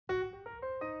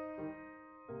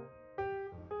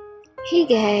Hey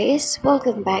guys,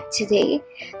 welcome back. Today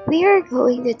we are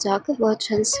going to talk about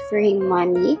transferring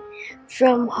money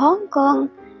from Hong Kong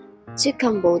to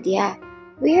Cambodia.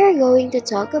 We are going to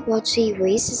talk about 3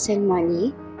 ways to send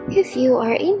money if you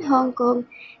are in Hong Kong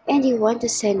and you want to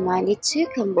send money to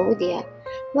Cambodia.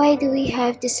 Why do we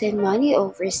have to send money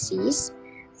overseas?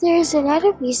 There's a lot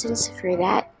of reasons for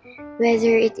that,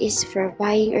 whether it is for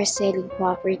buying or selling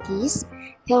properties,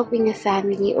 helping a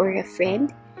family or a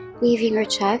friend, living or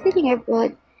traveling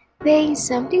abroad, paying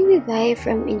something we buy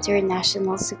from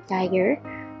international supplier,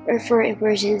 or for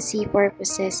emergency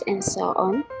purposes and so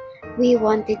on. We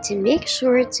wanted to make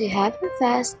sure to have a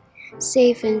fast,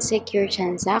 safe and secure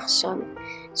transaction.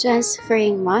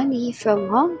 Transferring money from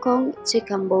Hong Kong to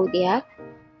Cambodia,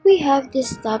 we have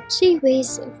these top 3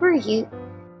 ways for you.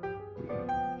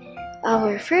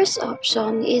 Our first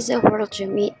option is a world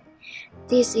remit.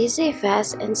 This is a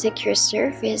fast and secure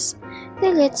service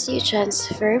that lets you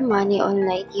transfer money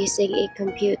online using a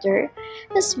computer,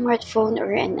 a smartphone,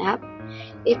 or an app.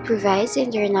 It provides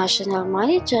international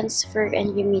money transfer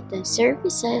and remittance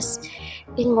services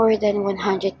in more than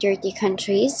 130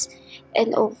 countries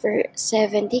and over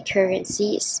 70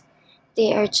 currencies.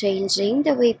 They are changing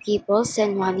the way people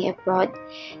send money abroad,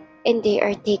 and they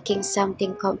are taking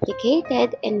something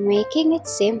complicated and making it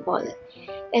simple.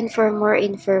 And for more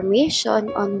information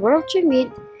on World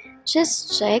Remit,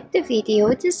 just check the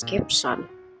video description.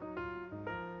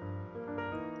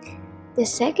 The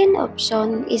second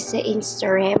option is the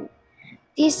InstaRem.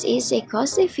 This is a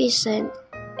cost-efficient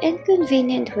and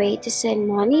convenient way to send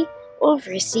money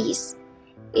overseas.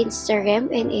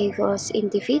 InstaRem enables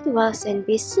individuals and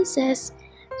businesses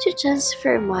to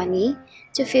transfer money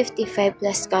to 55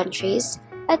 plus countries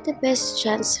at the best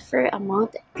transfer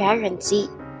amount guarantee.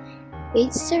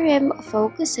 InstaRem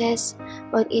focuses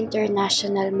on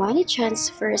international money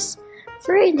transfers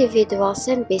for individuals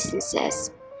and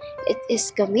businesses. It is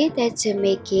committed to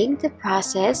making the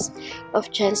process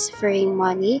of transferring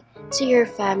money to your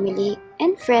family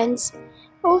and friends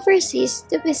overseas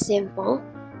to be simple,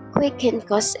 quick and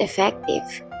cost-effective.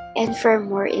 And for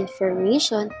more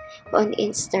information on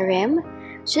InstaRem,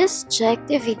 just check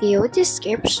the video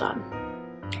description.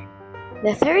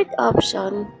 The third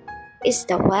option is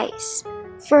the Wise.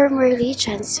 Formerly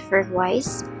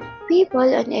TransferWise,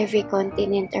 people on every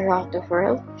continent around the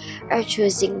world are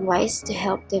choosing Wise to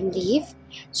help them live,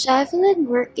 travel, and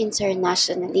work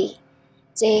internationally.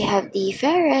 They have the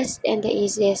fairest and the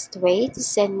easiest way to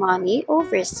send money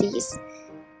overseas.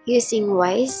 Using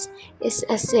Wise is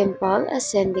as simple as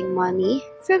sending money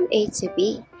from A to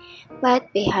B,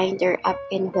 but behind their app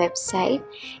and website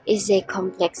is a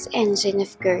complex engine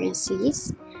of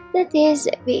currencies that is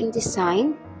being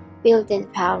designed, built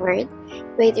and powered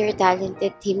by their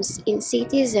talented teams in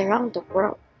cities around the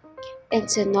world. And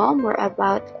to know more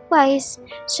about Wise,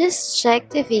 just check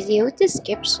the video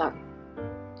description.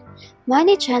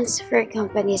 Money transfer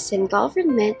companies and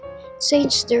government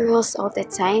change the rules all the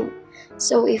time.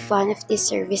 So if one of these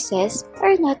services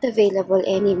are not available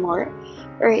anymore,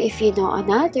 or if you know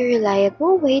another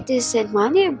reliable way to send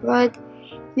money abroad,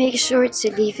 make sure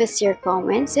to leave us your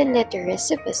comments and let the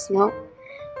rest of us know.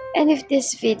 And if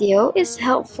this video is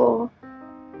helpful,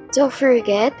 don't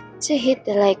forget to hit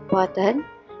the like button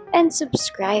and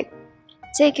subscribe.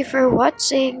 Thank you for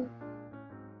watching.